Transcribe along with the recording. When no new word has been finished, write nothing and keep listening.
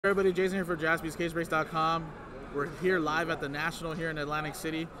Everybody, Jason here for JaspysCaseBreaks.com. We're here live at the National here in Atlantic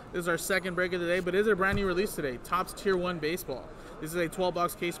City. This is our second break of the day, but it is a brand new release today. Topps Tier 1 Baseball. This is a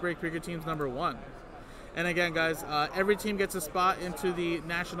 12-box case break, pick your teams number 1. And again, guys, every team gets a spot into the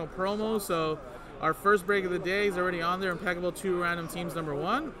National promo, so our first break of the day is already on there. Impeccable 2 random teams number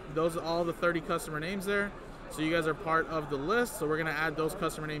 1. Those are all the 30 customer names there. So you guys are part of the list, so we're going to add those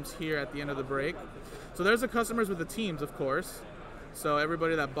customer names here at the end of the break. So there's the customers with the teams, of course. So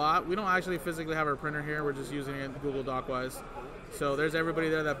everybody that bought, we don't actually physically have our printer here. We're just using it Google Doc-wise. So there's everybody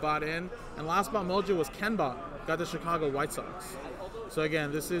there that bought in. And last spot mojo was Ken bought. Got the Chicago White Sox. So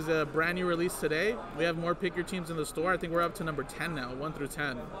again, this is a brand new release today. We have more pick your teams in the store. I think we're up to number 10 now, 1 through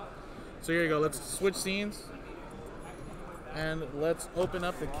 10. So here you go. Let's switch scenes. And let's open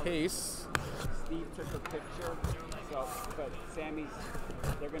up the case. Steve took a picture. So, but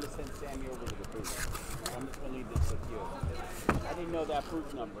they're going to send Sammy over to the booth. I'm just going to leave this with you. I didn't know that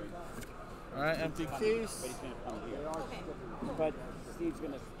proof number. All right, empty case. But he's going to come here. Okay. But Steve's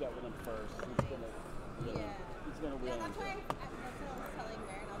going to get with him first. He's going to, he's going to win. That's why that's what I was telling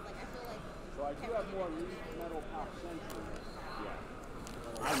Maren. I was like, I feel like. So I do have more metal pop centuries. Yeah.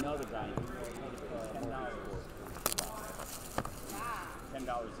 I know the guy. $10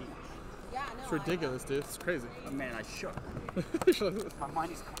 each. Yeah, no, It's ridiculous, dude. It's crazy. Oh, man, I shook. My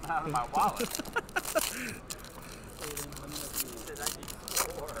money's coming out of my wallet.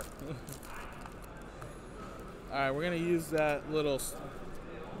 All right, we're gonna use that little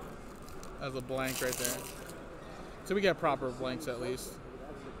as a blank right there, so we get proper blanks at least.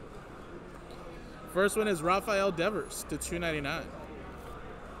 First one is Rafael Devers to 299.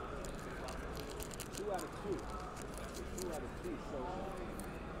 2 out of 2. 2 out of 2.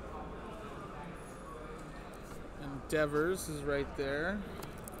 And Devers is right there.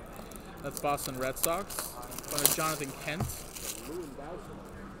 That's Boston Red Sox. One of Jonathan Kent.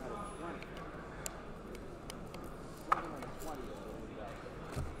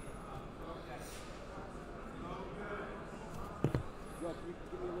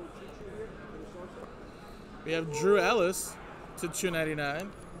 We have Drew Ellis to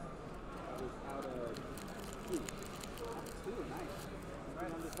 299.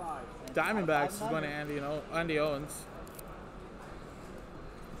 Diamondbacks is going to Andy Owens.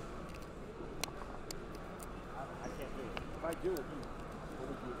 If I do it,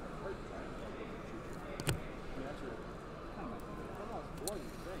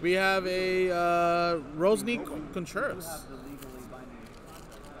 we have a Rosny Contreras.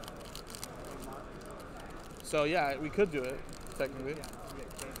 So yeah, we could do it technically.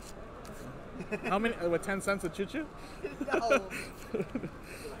 How many? What, 10 cents a choo-choo? No.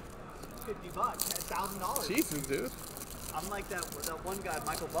 $50, $1,000. Jesus, dude. I'm like that one guy,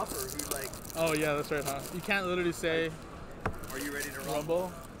 Michael Buffer, who's like. Oh yeah, that's right, huh? You can't literally say. Are you ready to rumble?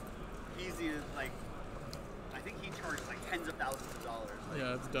 He's like, I think he charged like tens of thousands of dollars. Like,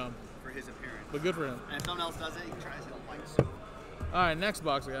 yeah, it's dumb. For his appearance. But good for him. And if someone else does it, he tries it. Like so. All right, next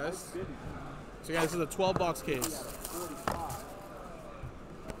box, guys. So guys, this is a 12-box case.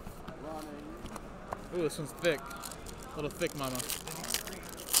 Ooh, this one's thick. A little thick, mama.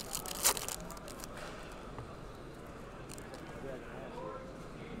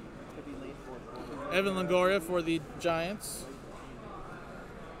 Evan Longoria for the Giants.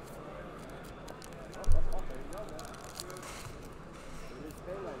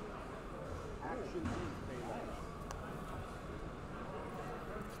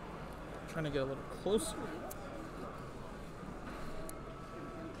 Trying to get a little closer.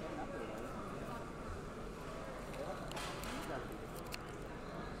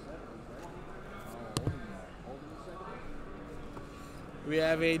 We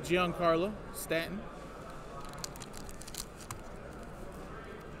have a Giancarlo Stanton.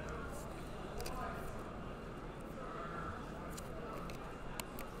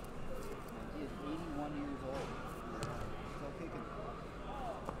 He is 81 years old. Still kicking.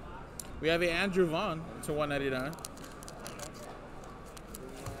 We have a Andrew Vaughn to 199.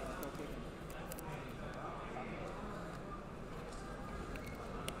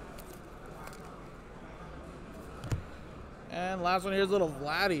 And last one here is little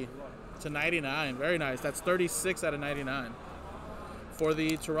Vladdy to 99. Very nice. That's 36 out of 99. For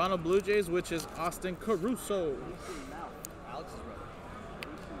the Toronto Blue Jays, which is Austin Caruso. Alex's brother.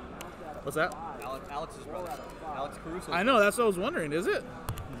 What's that? Alex's brother. Alex Caruso. I know, that's what I was wondering. Is it?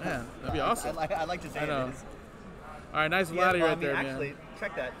 Man, that'd be awesome. I like to say I know. it is. All right, nice Yeah, Vladdy well, right there, actually, man.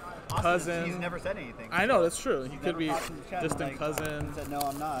 check that. Austin, Cousin. He's never said anything. I know, that's true. He He's could never be popped in the chat and distant like, cousin, Said, no,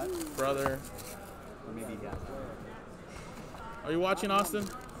 I'm not. brother. Or maybe he has. Are you watching, Austin?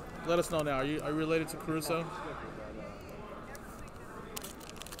 Let us know now. Are you related to Caruso?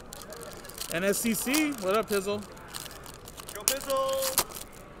 NSCC, what up, Pizzle? Go Bizzle!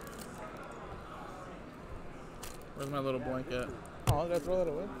 Where's my little blanket? Oh, did I throw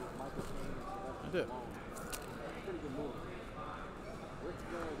that away? I did.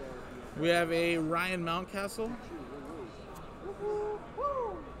 We have a Ryan Mountcastle.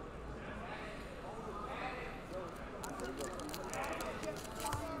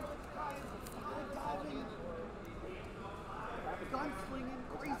 Gunslinging,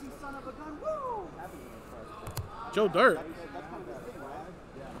 crazy son of a gun, woo! Joe Dirt.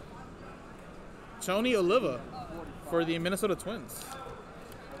 Tony Oliva for the Minnesota Twins.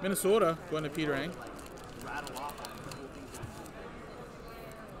 Minnesota going to Peterang. Rattle off.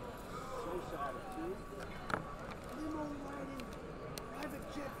 Limo riding,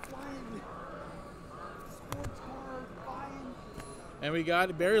 private jet flying, sports car buying. And we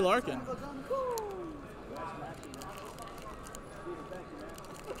got Barry Larkin. Son of a gun, woo!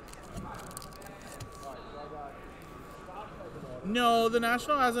 No, the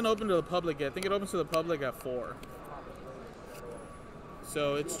National hasn't opened to the public yet. I think it opens to the public at 4.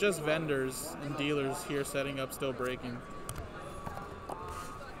 So it's just vendors and dealers here setting up, still breaking.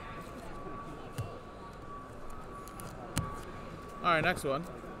 All right, next one.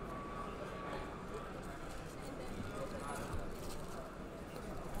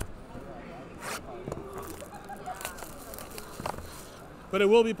 But it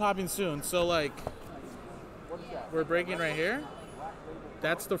will be popping soon. So like, we're breaking right here.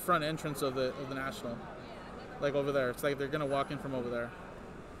 That's the front entrance of the National. Like over there. It's like they're gonna walk in from over there.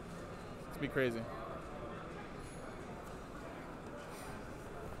 It's be crazy.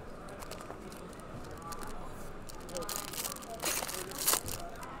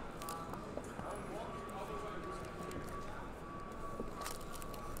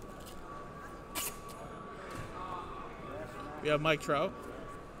 We have Mike Trout.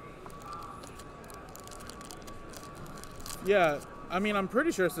 Yeah, I mean, I'm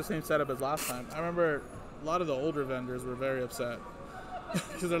pretty sure it's the same setup as last time. I remember a lot of the older vendors were very upset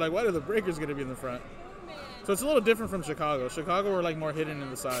because they're like, why are the breakers going to be in the front? So it's a little different from Chicago. Chicago were like more hidden in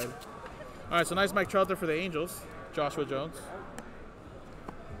the side. All right, so nice Mike Trout there for the Angels. Joshua Jones.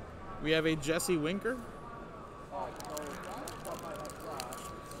 We have a Jesse Winker.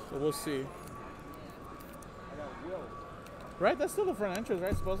 So we'll see. Right, that's still the front entrance,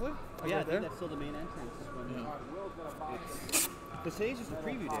 right, supposedly? Like Yeah, right I there? think that's still the main entrance. Yeah. Because today's just a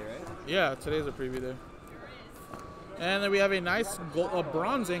preview day, right? Yeah, today's a preview day. And then we have a nice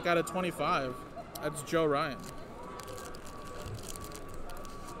bronze ink out of 25. That's Joe Ryan.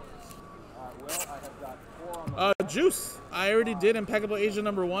 Juice. I already did Impeccable Asia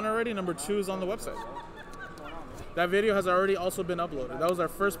 #1 already. #2 is on the website. That video has already also been uploaded. That was our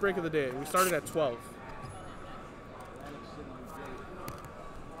first break of the day. We started at 12.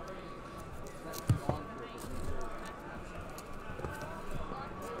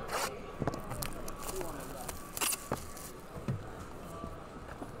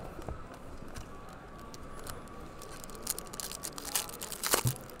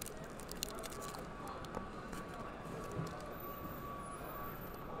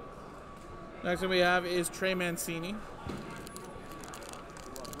 Next one we have is Trey Mancini.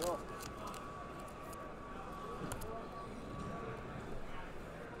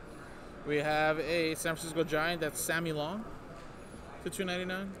 We have a San Francisco Giant, that's Sammy Long, to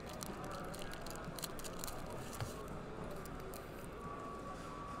 $2.99.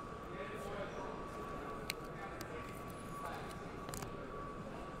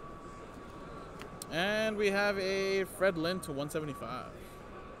 And we have a Fred Lynn to $175.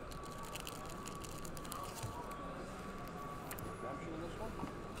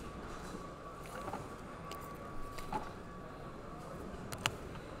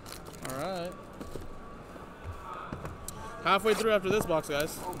 Alright. Halfway through after this box,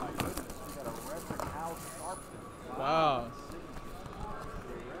 guys. Oh my goodness, we got a Reverend Al Sharpton. Wow.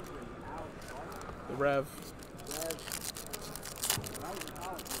 Reverend Al Sharpton. The Rev. When I was in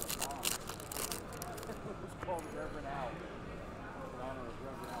college, we had a song. It was called Reverend Al. In honor of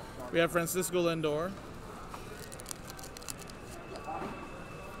Reverend Al Sharpton. We have Francisco Lindor.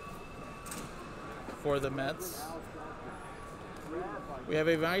 For the Mets. We have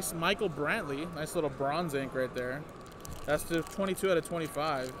a nice Michael Brantley. Nice little bronze ink right there. That's the 22 out of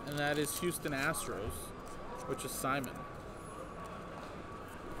 25. And that is Houston Astros, which is Simon.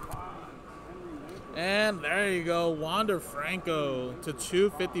 And there you go. Wander Franco to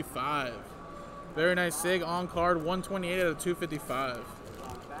 255. Very nice sig on card. 128 out of 255.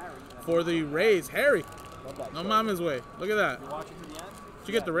 For the Rays, Harry. No mama's way. Look at that. Watching to the end? Did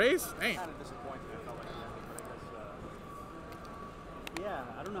you get the Rays? Dang. Kind of disappointed. I felt like the end, but I guess.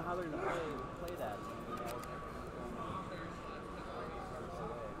 Yeah, I don't don't know how they're gonna play that.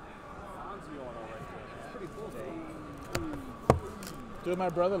 It's pretty cool, Dude, my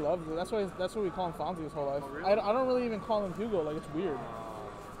brother loves it. That's what we call him Fonzie his whole life. really? I don't really even call him Hugo. Like, it's weird.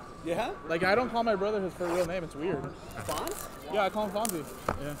 Yeah? Like, I don't call my brother his real name. It's weird. Fonz? Yeah, I call him Fonzie.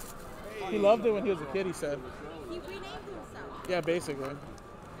 Yeah. He loved it when he was a kid, he said. He renamed himself. Yeah, basically. Like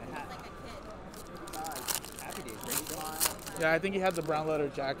a kid. Happy Days, right? Yeah, I think he had the brown leather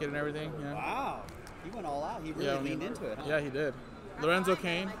jacket and everything. Yeah. Wow. He went all out. He really Yeah, leaned into it, huh? Yeah, he did. Lorenzo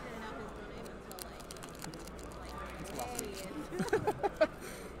Kane. I didn't know his real name until like, hey.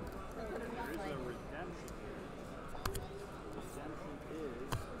 There is a redemption. Redemption is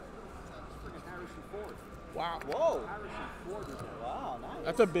freaking Harrison Ford. Wow. Whoa. Harrison Ford is there. Wow, nice.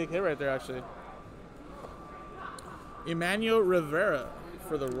 That's a big hit right there, actually. Emmanuel Rivera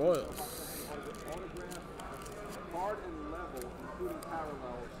for the Royals. Autograph, card and level, including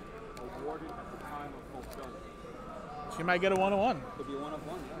parallels, awarded at the time of fulfillment. She might get a 101. Could be one of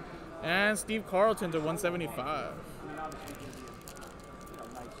one, yeah. And Steve Carlton to 175. I mean, obviously, it's going to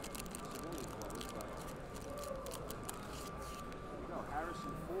be nice civilian clothes, but there you go.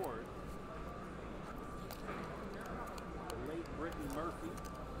 Harrison Ford, the late Brittany Murphy.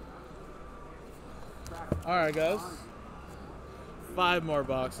 All right, guys. 5 more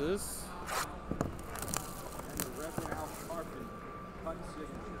boxes. And the Reverend Al Sharpton cut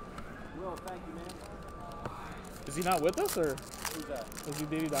signature. Will, thank you, man. Is he not with us, or Who's that?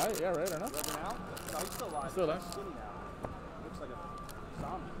 did he die? Yeah, right, or not? Reverend Al? No, he's still alive. Still alive? He's skinny now. Looks like a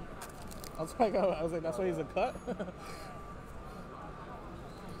zombie. I was like, that's why he's a cut.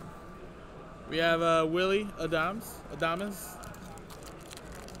 We have Willie Adames.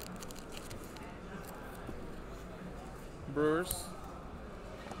 Brewers.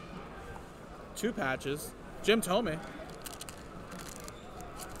 2 patches. Jim Thome.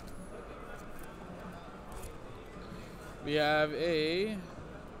 We have a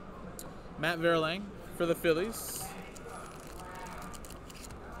Matt Verlaine for the Phillies.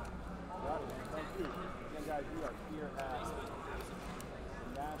 Got it, man. Thank you. Again, guys, we are here at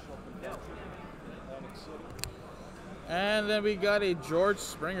the National Convention in Atlantic City. And then we got a George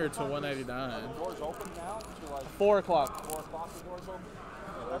Springer to 199. The doors open now to like 4 o'clock. 4 o'clock. The doors open.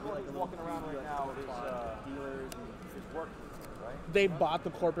 So everyone who's walking around right now is dealers and is working, right? They bought the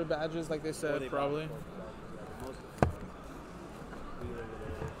corporate badges, like they said, probably.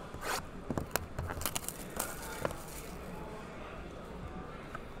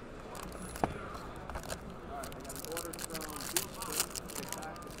 Alright, I got an order from Beachspin. Get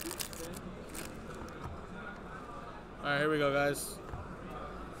back to Beachspin. All right, here we go, guys. So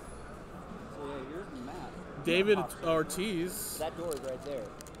yeah, here's the map. David Ortiz. That door is right there.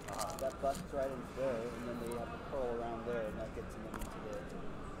 That busts right into there, and then they have the pearl around there, and that gets them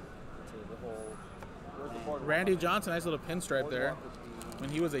into the whole. Where's the boardwalk? Randy Johnson, nice little pinstripe there Boardwalk would be when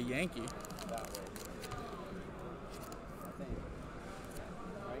he was a Yankee. that way. I think.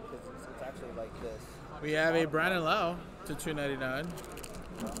 Right? Because it's actually like this. We have a Brandon Lau to 299.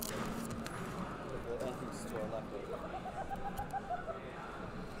 The entrance to our left.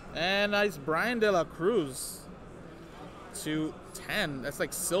 And nice Brian De La Cruz to 10. That's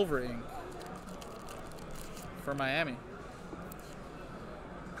like silver ink for Miami.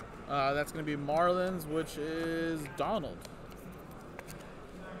 That's going to be Marlins, which is Donald.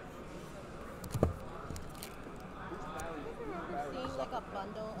 We're seeing like a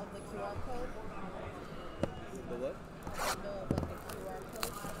bundle of the QR code. The what? Bundle of like the QR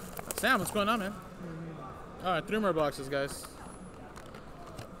code. Sam, what's going on, man? All right, 3 more boxes, guys.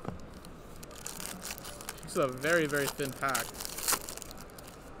 This is a very, very thin pack.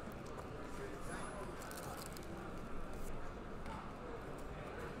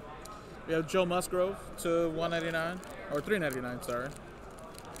 We have Joe Musgrove to 199 or 399, sorry.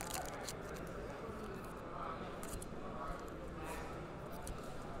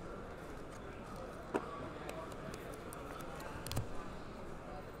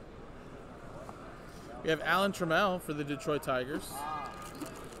 We have Alan Trammell for the Detroit Tigers. Well,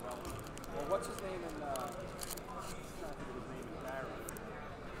 what's his name in, I'm trying to think of his name in Barry.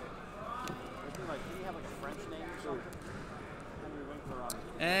 Didn't he have like a French name or something? Henry Winkler on it.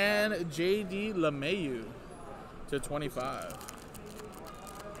 And J.D. LeMahieu to 25.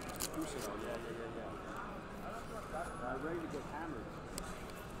 Cusino, yeah. Ready to get hammered.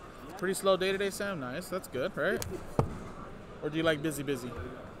 Pretty slow day today, Sam. Nice. That's good, right? Or do you like busy?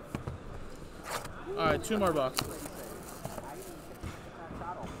 All right, 2 more boxes. I didn't get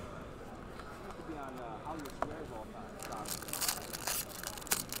Machado. He used to be on Hollywood Squares all the time.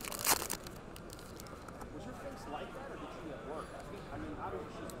 Was your face like that, or did she at work? I mean,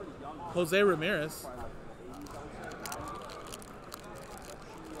 obviously she's Jose Ramirez.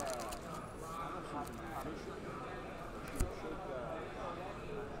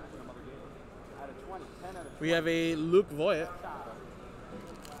 We have a Luke Voigt.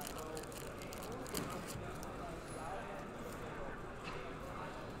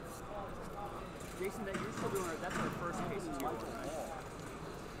 Jason, that you're still doing it. That's our first case of tier 1, right?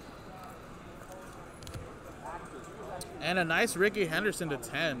 And a nice Ricky Henderson to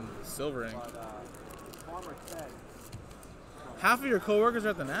 10, silvering. Half of your coworkers are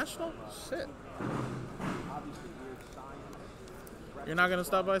at the National? Shit. You're not gonna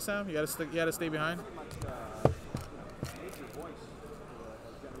stop by, Sam? You gotta stay behind.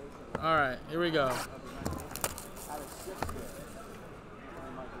 All right, here we go.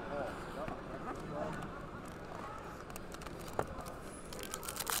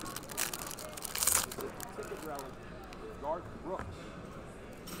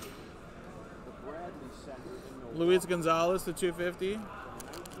 Luis Gonzalez to 250.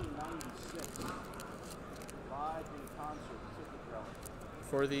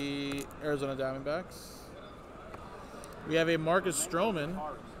 For the Arizona Diamondbacks. We have a Marcus Stroman.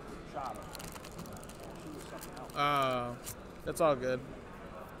 That's all good.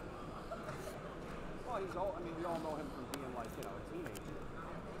 Well, he's all, I mean, we all know him from being like, you know, a teenager.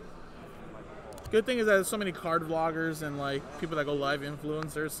 Good thing is that there's so many card vloggers and like people that go live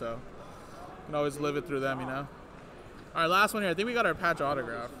influencers, so you can always live it through them, you know. All right, last one here. I think we got our patch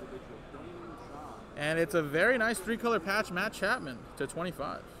autograph. And it's a very nice 3-color patch, Matt Chapman to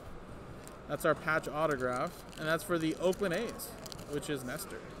 25. That's our patch autograph. And that's for the Oakland A's, which is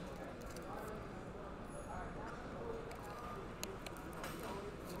Nestor.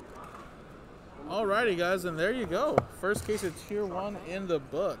 Alrighty, guys, and there you go. First case of Tier 1 in the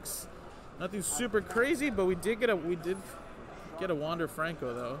books. Nothing super crazy, but we did get a Wander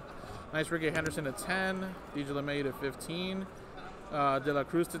Franco, though. Nice Ricky Henderson to 10, DJ LeMay to 15, De La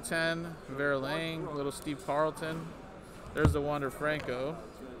Cruz to 10, Vera Lang, little Steve Carlton. There's the Wander Franco,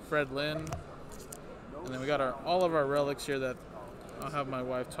 Fred Lynn, and then we got all of our relics here that I'll have my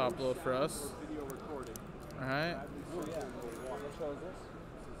wife top load for us. All right.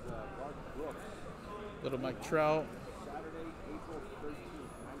 Little Mike Trout.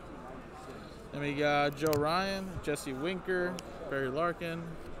 Then we got Joe Ryan, Jesse Winker, Barry Larkin.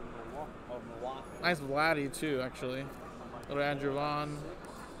 Nice Vladdy too, actually. Little Andrew Vaughn.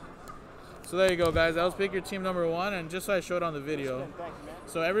 So there you go, guys. That was pick your team number 1, and just so I showed on the video.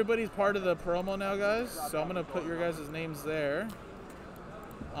 So everybody's part of the promo now, guys. So I'm gonna put your guys' names there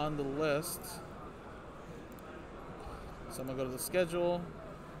on the list. So I'm gonna go to the schedule.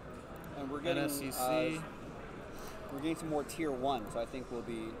 And we're getting NSCC. we're getting some more tier 1, so I think we'll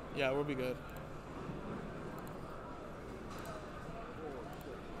be. Yeah, we'll be good.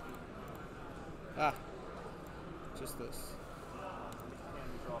 Ah, just this.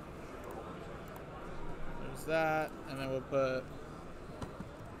 There's that, and then we'll put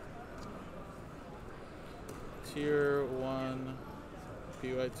Tier 1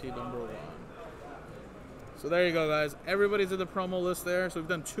 PYT number 1. So there you go, guys. Everybody's in the promo list there. So we've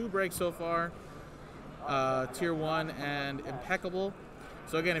done 2 breaks so far. Tier 1 and Impeccable.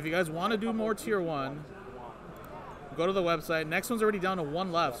 So again, if you guys want to do more Tier 1, go to the website. Next one's already down to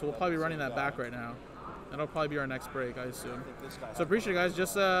 1 left, so we'll probably be running that back right now. That'll probably be our next break, I assume. So appreciate it, guys.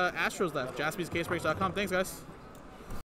 Just Astros left. JaspysCaseBreaks.com. Thanks, guys.